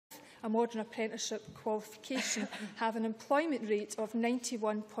a modern apprenticeship qualification have an employment rate of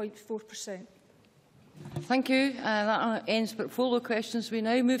 91.4%. Thank you. That ends portfolio questions. We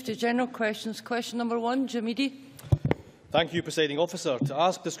now move to general questions. Question number 1, Eadie. Thank you, Presiding Officer. To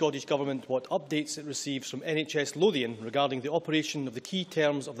ask the Scottish Government what updates it receives from NHS Lothian regarding the operation of the key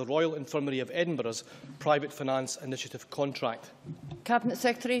terms of the Royal Infirmary of Edinburgh's Private Finance Initiative contract. Cabinet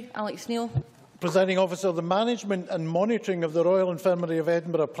Secretary Alex Neil. Presiding Officer, the management and monitoring of the Royal Infirmary of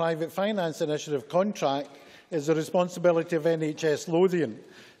Edinburgh Private Finance Initiative contract is the responsibility of NHS Lothian.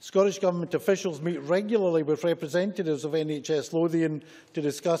 Scottish Government officials meet regularly with representatives of NHS Lothian to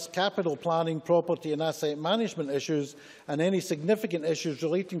discuss capital planning, property and asset management issues, and any significant issues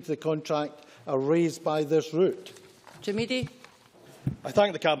relating to the contract are raised by this route. Eadie. I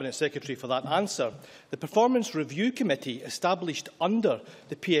thank the Cabinet Secretary for that answer. The Performance Review Committee, established under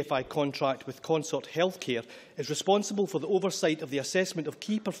the PFI contract with Consort Healthcare, is responsible for the oversight of the assessment of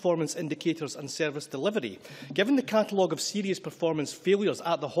key performance indicators and service delivery. Given the catalogue of serious performance failures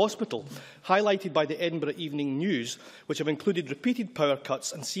at the hospital, highlighted by the Edinburgh Evening News, which have included repeated power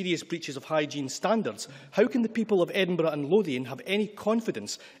cuts and serious breaches of hygiene standards, how can the people of Edinburgh and Lothian have any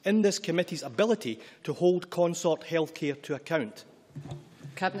confidence in this committee's ability to hold Consort Healthcare to account?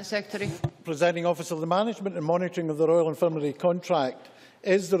 Cabinet Secretary. Presiding Officer, the management and monitoring of the Royal Infirmary contract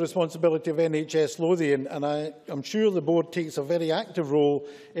is the responsibility of NHS Lothian, and I am sure the Board takes a very active role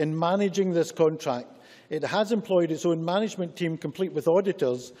in managing this contract. It has employed its own management team, complete with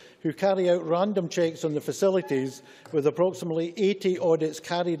auditors, who carry out random checks on the facilities, with approximately 80 audits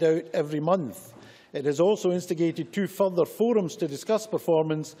carried out every month. It has also instigated 2 further forums to discuss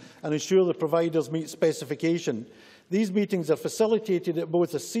performance and ensure the providers meet specification. These meetings are facilitated at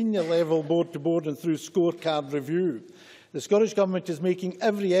both a senior level, board-to-board, and through scorecard review. The Scottish Government is making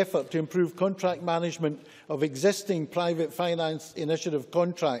every effort to improve contract management of existing private finance initiative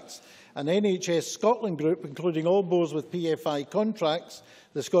contracts. An NHS Scotland group, including all boards with PFI contracts,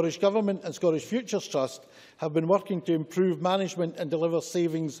 the Scottish Government and Scottish Futures Trust, have been working to improve management and deliver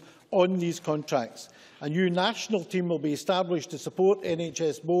savings on these contracts. A new national team will be established to support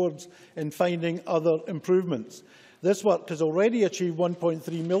NHS boards in finding other improvements. This work has already achieved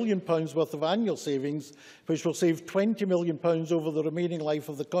 £1.3 million worth of annual savings, which will save £20 million over the remaining life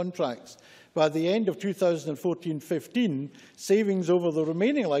of the contracts. By the end of 2014-15, savings over the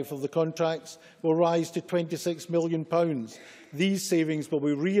remaining life of the contracts will rise to £26 million. These savings will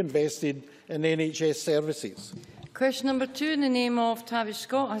be reinvested in NHS services. Question number 2 in the name of Tavish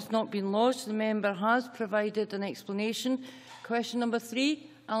Scott has not been lodged. The member has provided an explanation. Question number 3.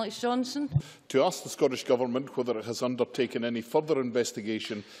 Alex Johnstone. To ask the Scottish Government whether it has undertaken any further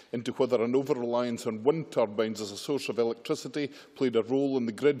investigation into whether an over-reliance on wind turbines as a source of electricity played a role in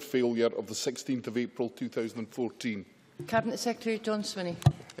the grid failure of the 16th of April 2014. Cabinet Secretary John Swinney.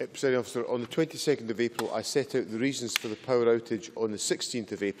 Presiding Officer, on the 22nd of April, I set out the reasons for the power outage on the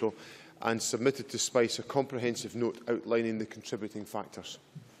 16th of April and submitted to SPICE a comprehensive note outlining the contributing factors.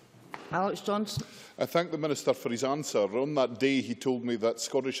 Alex Johnstone. I thank the Minister for his answer. On that day, he told me that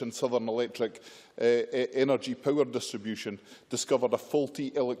Scottish and Southern Electric Energy Power Distribution discovered a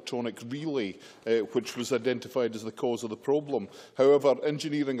faulty electronic relay, which was identified as the cause of the problem. However,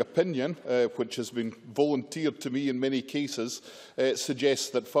 engineering opinion, which has been volunteered to me in many cases, suggests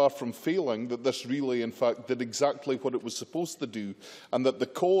that far from failing, that this relay in fact did exactly what it was supposed to do, and that the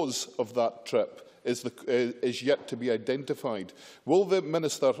cause of that trip is yet to be identified. Will the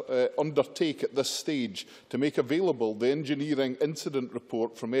Minister undertake at this stage to make available the engineering incident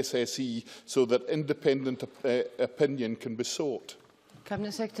report from SSE so that independent opinion can be sought?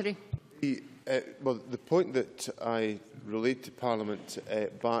 Cabinet Secretary. The point that I relayed to Parliament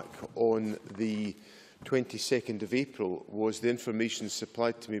back on the 22nd of April was the information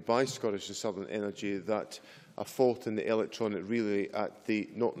supplied to me by Scottish and Southern Energy that a fault in the electronic relay at the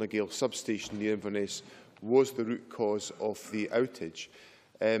Knocknagale substation near Inverness was the root cause of the outage.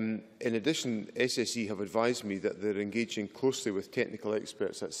 In addition, SSE have advised me that they are engaging closely with technical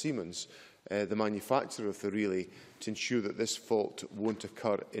experts at Siemens, the manufacturer of the relay, to ensure that this fault won't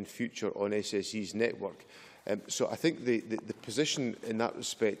occur in future on SSE's network. So I think the position in that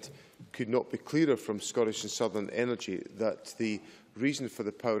respect could not be clearer from Scottish and Southern Energy, that the reason for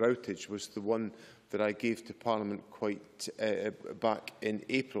the power outage was the one that I gave to Parliament quite back in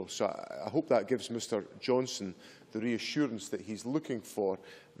April. So I hope that gives Mr Johnson the reassurance that he is looking for,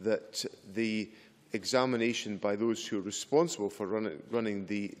 that the examination by those who are responsible for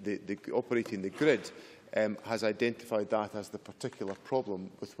operating the grid has identified that as the particular problem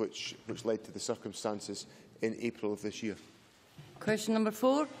which led to the circumstances in April of this year. Question number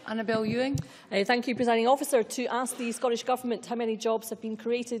 4, Annabelle Ewing. Thank you, Presiding Officer. To ask the Scottish Government how many jobs have been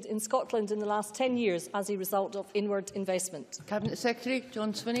created in Scotland in the last 10 years as a result of inward investment. Cabinet Secretary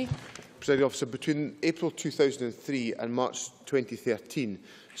John Swinney. Presiding Officer, between April 2003 and March 2013,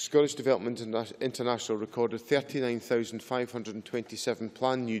 Scottish Development International recorded 39,527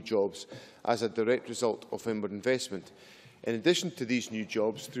 planned new jobs as a direct result of inward investment. In addition to these new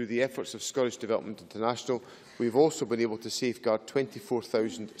jobs, through the efforts of Scottish Development International, we have also been able to safeguard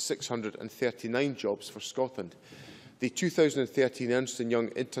 24,639 jobs for Scotland. The 2013 Ernst & Young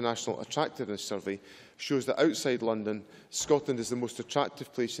International Attractiveness Survey shows that outside London, Scotland is the most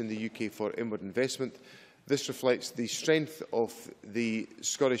attractive place in the UK for inward investment. This reflects the strength of the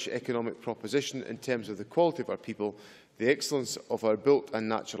Scottish economic proposition in terms of the quality of our people, the excellence of our built and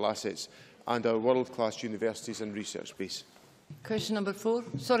natural assets, and our world-class universities and research base. Question number 4.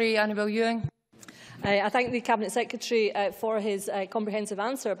 Sorry, Annabelle Ewing. I thank the Cabinet Secretary for his comprehensive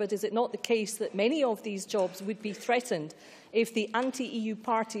answer, but is it not the case that many of these jobs would be threatened if the anti-EU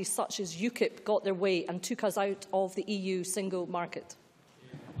parties such as UKIP got their way and took us out of the EU single market?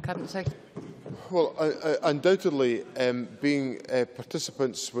 Cabinet Secretary. Well, undoubtedly, being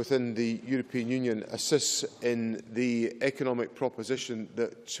participants within the European Union assists in the economic proposition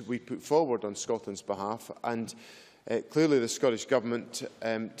that we put forward on Scotland's behalf, and clearly the Scottish Government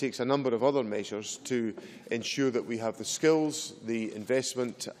takes a number of other measures to ensure that we have the skills, the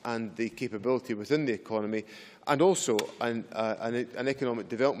investment and the capability within the economy, and also an economic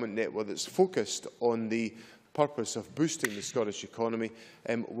development network that's focused on the purpose of boosting the Scottish economy,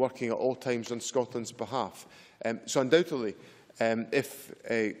 working at all times on Scotland's behalf. So undoubtedly, if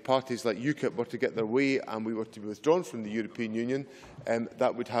parties like UKIP were to get their way and we were to be withdrawn from the European Union,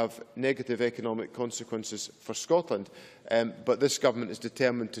 that would have negative economic consequences for Scotland. But this government is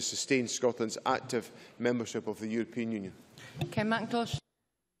determined to sustain Scotland's active membership of the European Union. Ken McIntosh.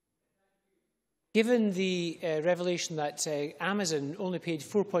 Given the revelation that Amazon only paid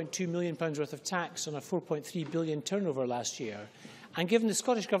 £4.2 million worth of tax on a £4.3 billion turnover last year, and given the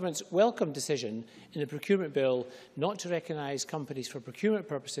Scottish Government's welcome decision in the procurement bill not to recognise companies for procurement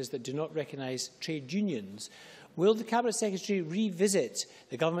purposes that do not recognise trade unions, will the Cabinet Secretary revisit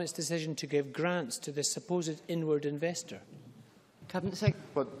the Government's decision to give grants to this supposed inward investor? Cabinet Secretary.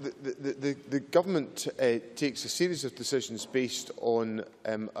 But the Government takes a series of decisions based on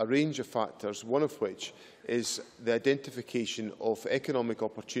a range of factors, one of which is the identification of economic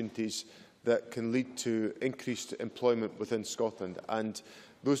opportunities that can lead to increased employment within Scotland. And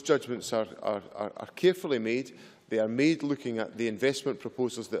those judgments are carefully made. They are made looking at the investment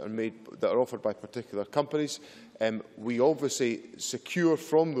proposals that are offered by particular companies. We obviously secure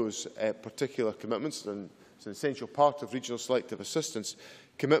from those particular commitments, and it's an essential part of regional selective assistance,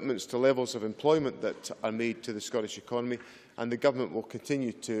 commitments to levels of employment that are made to the Scottish economy, and the Government will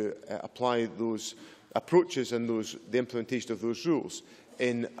continue to apply those approaches and the implementation of those rules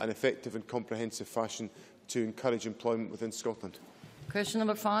in an effective and comprehensive fashion to encourage employment within Scotland. Question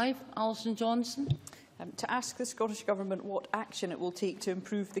number 5, Alison Johnstone. To ask the Scottish Government what action it will take to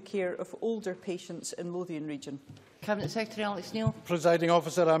improve the care of older patients in Lothian region. Cabinet Secretary Alex Neil. Presiding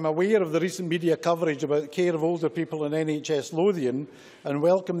Officer, I am aware of the recent media coverage about the care of older people in NHS Lothian and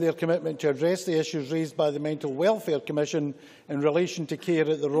welcome their commitment to address the issues raised by the Mental Welfare Commission in relation to care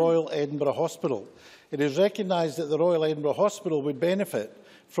at the Royal Edinburgh Hospital. It is recognised that the Royal Edinburgh Hospital would benefit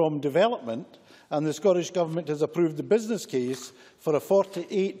from development, and the Scottish Government has approved the business case for a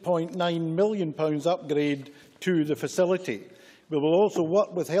 £48.9 million upgrade to the facility. We will also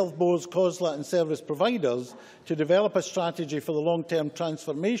work with health boards, COSLA and service providers to develop a strategy for the long-term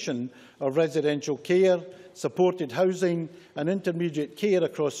transformation of residential care, supported housing and intermediate care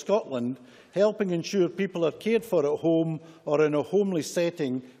across Scotland, helping ensure people are cared for at home or in a homely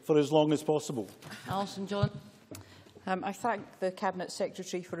setting for as long as possible. Alison John. I thank the Cabinet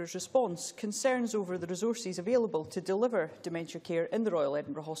Secretary for his response. Concerns over the resources available to deliver dementia care in the Royal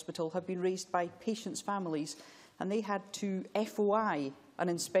Edinburgh Hospital have been raised by patients' families, and they had to FOI an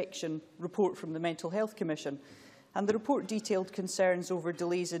inspection report from the Mental Health Commission. And the report detailed concerns over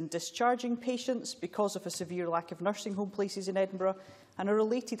delays in discharging patients because of a severe lack of nursing home places in Edinburgh and a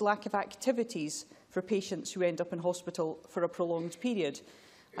related lack of activities for patients who end up in hospital for a prolonged period.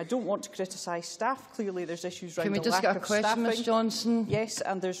 I don't want to criticise staff. Clearly there's issues around the lack of staffing. Can we just get a question, Ms Johnson? Yes,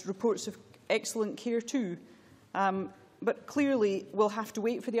 and there's reports of excellent care too. But clearly we'll have to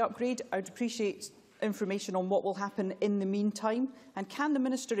wait for the upgrade. I would appreciate information on what will happen in the meantime. And can the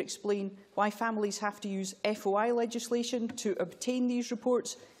Minister explain why families have to use FOI legislation to obtain these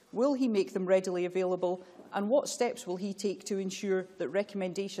reports Will he make them readily available? And what steps will he take to ensure that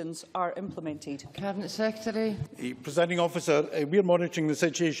recommendations are implemented? Cabinet Secretary. Presiding Officer, we are monitoring the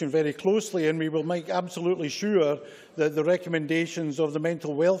situation very closely, and we will make absolutely sure that the recommendations of the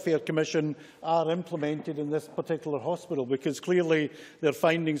Mental Welfare Commission are implemented in this particular hospital, because clearly their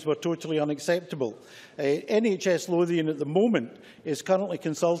findings were totally unacceptable. NHS Lothian at the moment is currently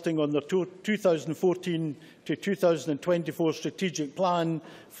consulting on the 2014 to 2024 strategic plan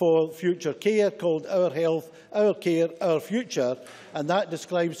for future care, called Our Health, Our Care, Our Future, and that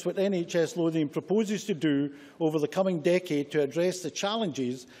describes what NHS Lothian proposes to do over the coming decade to address the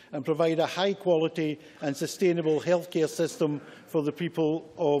challenges and provide a high-quality and sustainable healthcare system for the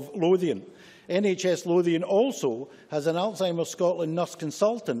people of Lothian. NHS Lothian also has an Alzheimer's Scotland nurse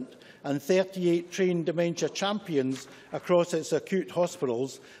consultant and 38 trained dementia champions across its acute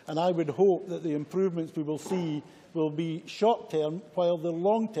hospitals, and I would hope that the improvements we will see will be short-term while the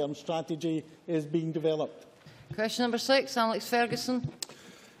long-term strategy is being developed. Question number 6, Alex Fergusson.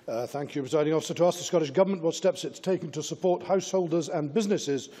 Thank you, Presiding Officer. To ask the Scottish Government what steps it's taken to support householders and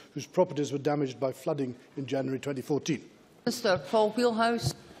businesses whose properties were damaged by flooding in January 2014. Minister Paul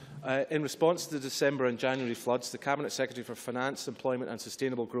Wheelhouse. In response to the December and January floods, the Cabinet Secretary for Finance, Employment and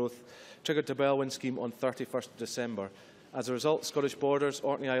Sustainable Growth triggered the Bellwyn scheme on 31st December. As a result, Scottish Borders,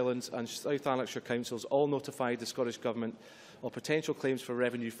 Orkney Islands and South Lanarkshire councils all notified the Scottish Government of potential claims for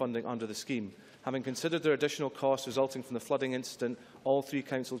revenue funding under the scheme. Having considered their additional costs resulting from the flooding incident, all three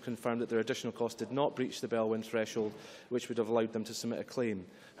councils confirmed that their additional costs did not breach the Bellwyn threshold, which would have allowed them to submit a claim.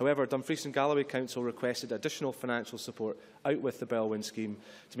 However, Dumfries and Galloway Council requested additional financial support out with the Bellwyn scheme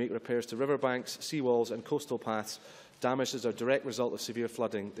to make repairs to riverbanks, seawalls and coastal paths damaged as a direct result of severe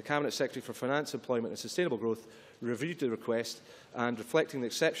flooding. The Cabinet Secretary for Finance, Employment and Sustainable Growth reviewed the request and, reflecting the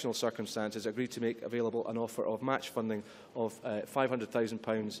exceptional circumstances, agreed to make available an offer of match funding of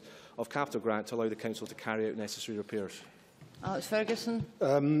 £500,000 of capital grant to allow the Council to carry out necessary repairs. Alex Fergusson.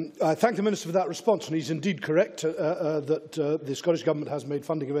 I thank the Minister for that response, and he's indeed correct that the Scottish Government has made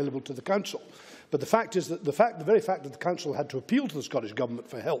funding available to the Council. But the fact is that the very fact that the Council had to appeal to the Scottish Government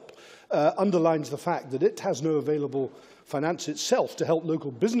for help underlines the fact that it has no available finance itself to help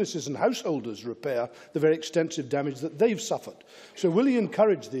local businesses and householders repair the very extensive damage that they've suffered. So will he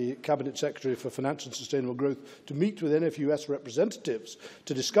encourage the Cabinet Secretary for Finance and Sustainable Growth to meet with NFUS representatives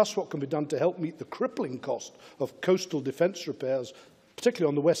to discuss what can be done to help meet the crippling cost of coastal defence repairs, particularly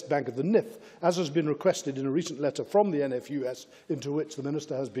on the west bank of the Nith, as has been requested in a recent letter from the NFUS, into which the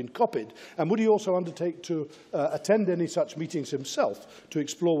Minister has been copied? And would he also undertake to attend any such meetings himself to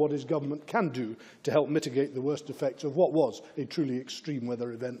explore what his government can do to help mitigate the worst effects of what was a truly extreme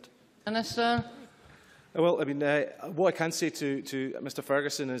weather event? Minister. Well, I mean, what I can say to Mr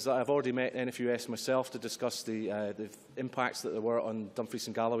Fergusson is that I've already met NFUS myself to discuss the impacts that there were on Dumfries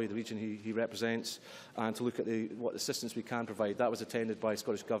and Galloway, the region he represents, and to look at what assistance we can provide. That was attended by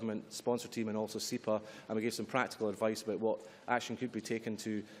Scottish Government, sponsor team and also SEPA, and we gave some practical advice about what action could be taken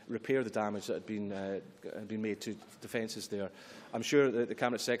to repair the damage that had been made to defences there. I'm sure that the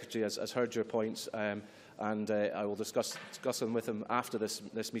Cabinet Secretary has heard your points, and I will discuss them with him after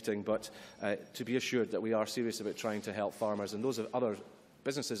this meeting, but to be assured that we are serious about trying to help farmers and those of other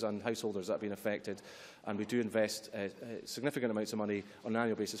businesses and householders that have been affected, and we do invest significant amounts of money on an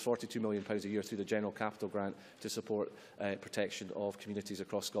annual basis, £42 million a year through the General Capital Grant to support protection of communities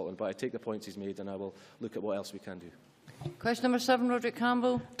across Scotland. But I take the points he's made and I will look at what else we can do. Question number 7, Roderick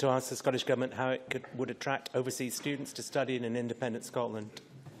Campbell. To ask the Scottish Government how it would attract overseas students to study in an independent Scotland.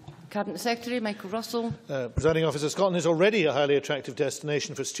 Cabinet Secretary Michael Russell. Presiding Officer, Scotland is already a highly attractive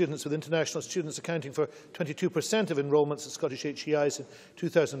destination for students, with international students accounting for 22% of enrolments at Scottish HEIs in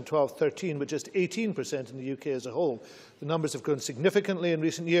 2012-13, with just 18% in the UK as a whole. The numbers have grown significantly in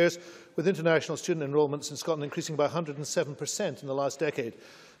recent years, with international student enrolments in Scotland increasing by 107% in the last decade.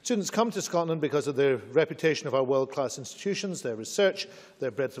 Students come to Scotland because of the reputation of our world-class institutions, their research,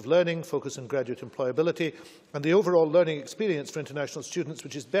 their breadth of learning, focus on graduate employability, and the overall learning experience for international students,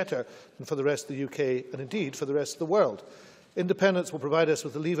 which is better than for the rest of the UK and indeed for the rest of the world. Independence will provide us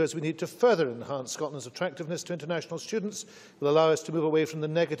with the levers we need to further enhance Scotland's attractiveness to international students. It will allow us to move away from the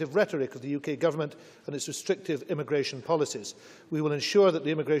negative rhetoric of the UK Government and its restrictive immigration policies. We will ensure that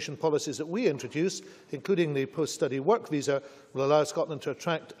the immigration policies that we introduce, including the post-study work visa, will allow Scotland to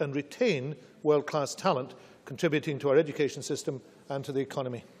attract and retain world-class talent, contributing to our education system and to the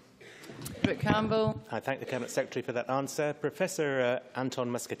economy. Campbell. I thank the Cabinet Secretary for that answer. Professor Anton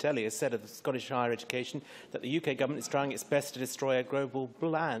Muscatelli has said of the Scottish higher education that the UK government is trying its best to destroy a global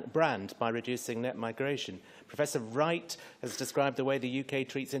brand by reducing net migration. Professor Wright has described the way the UK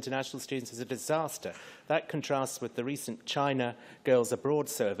treats international students as a disaster. That contrasts with the recent China Girls Abroad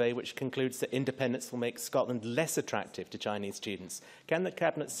survey, which concludes that independence will make Scotland less attractive to Chinese students. Can the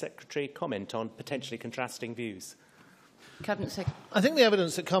Cabinet Secretary comment on potentially contrasting views? Cabinet Secretary. I think the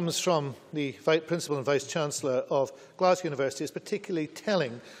evidence that comes from the Principal and Vice-Chancellor of Glasgow University is particularly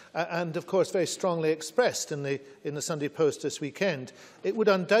telling and, of course, very strongly expressed in the Sunday Post this weekend. It would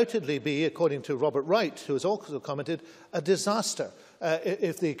undoubtedly be, according to Robert Wright, who has also commented, a disaster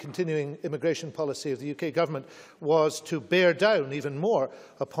if the continuing immigration policy of the UK government was to bear down even more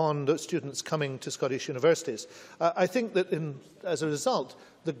upon the students coming to Scottish universities. I think that as a result,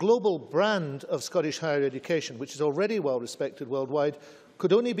 the global brand of Scottish higher education, which is already well respected worldwide,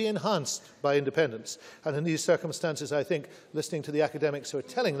 could only be enhanced by independence. And in these circumstances, I think listening to the academics who are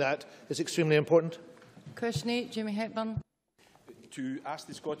telling that is extremely important. Question 8, Jamie Hepburn. To ask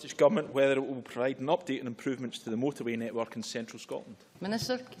the Scottish Government whether it will provide an update on improvements to the motorway network in central Scotland.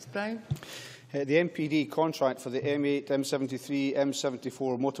 Minister, Keith Brown. The NPD contract for the M8, M73,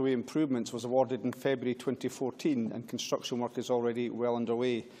 M74 motorway improvements was awarded in February 2014 and construction work is already well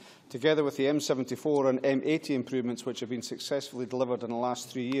underway. Together with the M74 and M80 improvements which have been successfully delivered in the last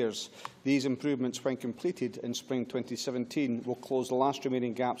 3 years, these improvements, when completed in spring 2017, will close the last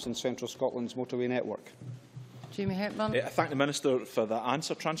remaining gaps in central Scotland's motorway network. Jamie Hepburn. I thank the Minister for that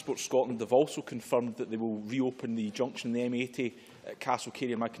answer. Transport Scotland have also confirmed that they will reopen the junction in the M80 at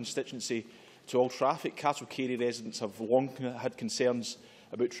Castlecary in my constituency to all traffic. Castlecary residents have long had concerns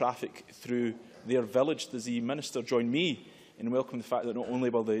about traffic through their village. Does the Minister join me in welcoming the fact that not only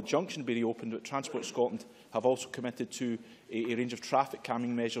will the junction be reopened, but Transport Scotland have also committed to a range of traffic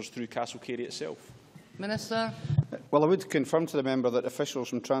calming measures through Castlecary itself? Minister. Well, I would confirm to the member that officials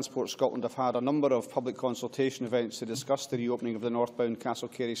from Transport Scotland have had a number of public consultation events to discuss the reopening of the northbound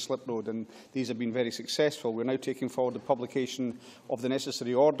Castlecary slip road, and these have been very successful. We are now taking forward the publication of the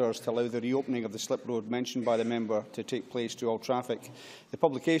necessary orders to allow the reopening of the slip road mentioned by the member to take place to all traffic. The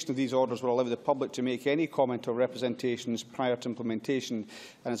publication of these orders will allow the public to make any comment or representations prior to implementation,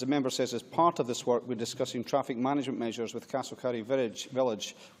 and as the member says, as part of this work we are discussing traffic management measures with Castlecary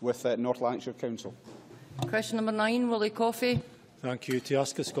Village with North Lanarkshire Council. Question number 9, Willie Coffey. Thank you. To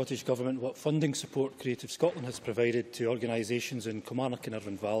ask the Scottish Government what funding support Creative Scotland has provided to organisations in Kilmarnock and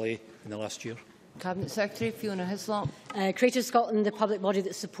Irvine Valley in the last year. Cabinet Secretary Fiona Hislop. Creative Scotland, the public body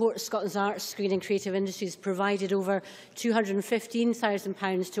that supports Scotland's arts, screen and creative industries, provided over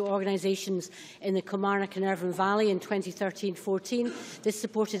 £215,000 to organisations in the Kilmarnock and Irvine Valley in 2013-14. This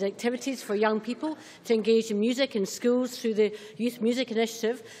supported activities for young people to engage in music in schools through the Youth Music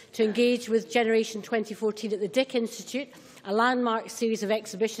Initiative, to engage with Generation 2014 at the Dick Institute, a landmark series of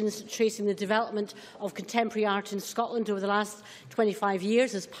exhibitions tracing the development of contemporary art in Scotland over the last 25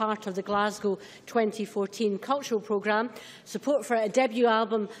 years as part of the Glasgow 2014 cultural programme, support for a debut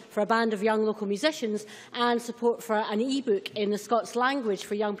album for a band of young local musicians, and support for an e-book in the Scots language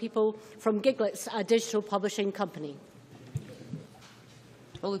for young people from Giglets, a digital publishing company.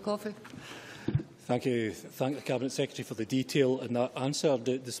 Willie Coffey. Thank you. Thank the Cabinet Secretary for the detail in that answer.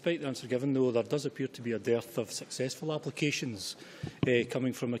 Despite the answer given, though, there does appear to be a dearth of successful applications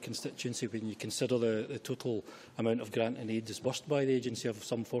coming from a constituency when you consider the total amount of grant and aid disbursed by the agency of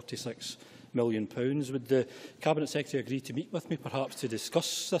some £46 million. Would the Cabinet Secretary agree to meet with me, perhaps, to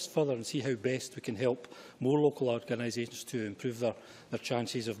discuss this further and see how best we can help more local organisations to improve their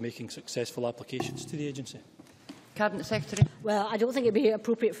chances of making successful applications to the agency? Cabinet Secretary. Well, I don't think it would be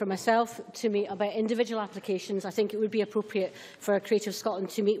appropriate for myself to meet about individual applications. I think it would be appropriate for Creative Scotland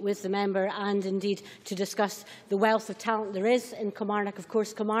to meet with the member and indeed to discuss the wealth of talent there is in Kilmarnock. Of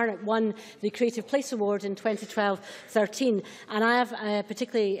course, Kilmarnock won the Creative Place Award in 2012-13, and I have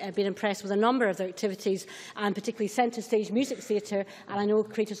particularly been impressed with a number of their activities, and particularly Centre Stage Music Theatre, and I know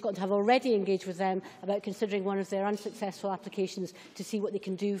Creative Scotland have already engaged with them about considering one of their unsuccessful applications to see what they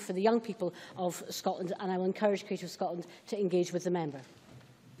can do for the young people of Scotland, and I will encourage Creative Scotland to engage with the member.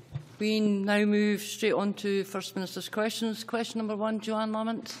 We now move straight on to First Minister's questions. Question number 1, Joanne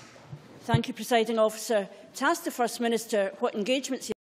Lamont. Thank you, Presiding Officer. To ask the First Minister what engagements